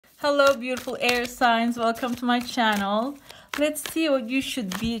Hello, beautiful air signs. Welcome to my channel. Let's see what you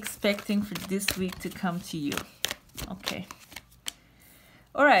should be expecting for this week to come to you. Okay.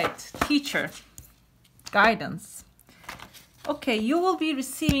 All right, teacher, guidance. Okay, you will be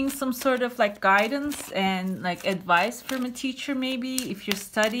receiving some sort of like guidance and like advice from a teacher. Maybe if you're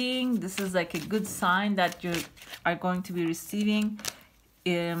studying, this is like a good sign that you are going to be receiving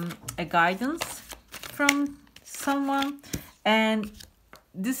a guidance from someone. And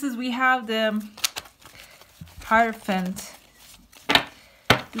this is, we have the Hierophant.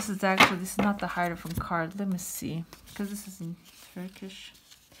 This is not the Hierophant card. Let me see, because this is in Turkish.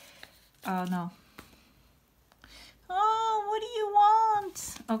 No. Oh, what do you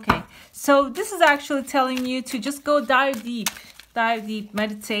want? Okay, so this is actually telling you to just go dive deep,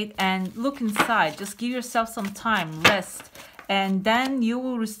 meditate and look inside. Just give yourself some time, rest, and then you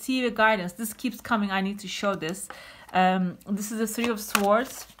will receive a guidance. This keeps coming. I need to show this. This is the Three of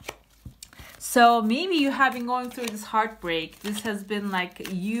Swords. So maybe you have been going through this heartbreak. This has been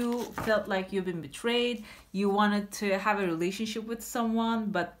like you felt like you've been betrayed. You wanted to have a relationship with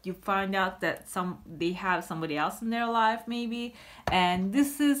someone, but you find out that they have somebody else in their life maybe. And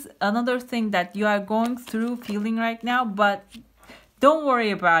this is another thing that you are going through feeling right now, but don't worry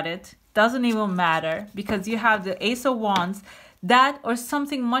about it. Doesn't even matter, because you have the Ace of Wands. That or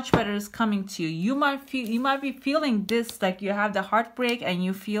something much better is coming to you. You might be feeling this, like you have the heartbreak and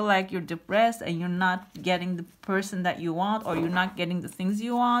you feel like you're depressed and you're not getting the person that you want, or you're not getting the things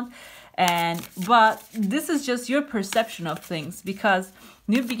you want. But this is just your perception of things, because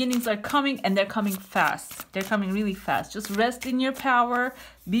new beginnings are coming and they're coming fast. They're coming really fast. Just rest in your power,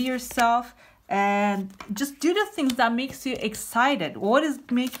 be yourself, and just do the things that makes you excited. What is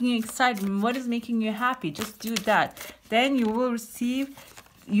making you excited? What is making you happy? Just do that. Then you will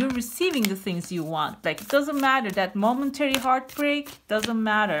you're receiving the things you want. Like, it doesn't matter. That momentary heartbreak doesn't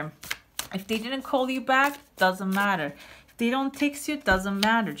matter. If they didn't call you back, doesn't matter. If they don't text you, doesn't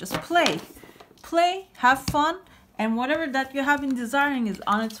matter. Just play, have fun, and whatever that you have been desiring is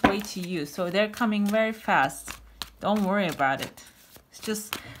on its way to you. So they're coming very fast. Don't worry about it. It's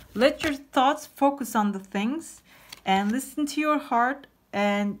just let your thoughts focus on the things and listen to your heart.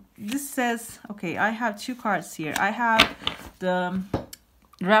 And this says, okay, I have two cards here. I have the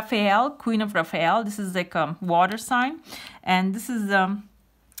Raphael, Queen of Raphael. This is like a water sign. And this is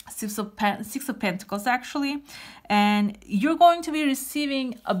Six of Pentacles, actually. And you're going to be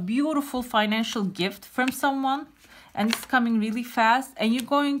receiving a beautiful financial gift from someone. And it's coming really fast. And you're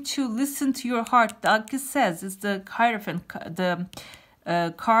going to listen to your heart. Like it says, it's the Hierophant, the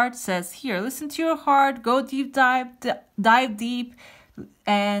card says here, listen to your heart, go deep dive deep,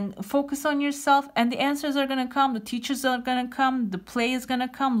 and focus on yourself, and the answers are going to come, the teachers are going to come, the play is going to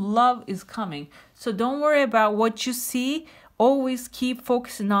come, love is coming. So don't worry about what you see. Always keep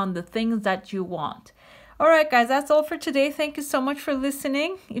focusing on the things that you want. All right, guys, that's all for today. Thank you so much for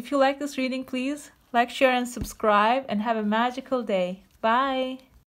listening. If you like this reading, please like, share, and subscribe, and have a magical day. Bye.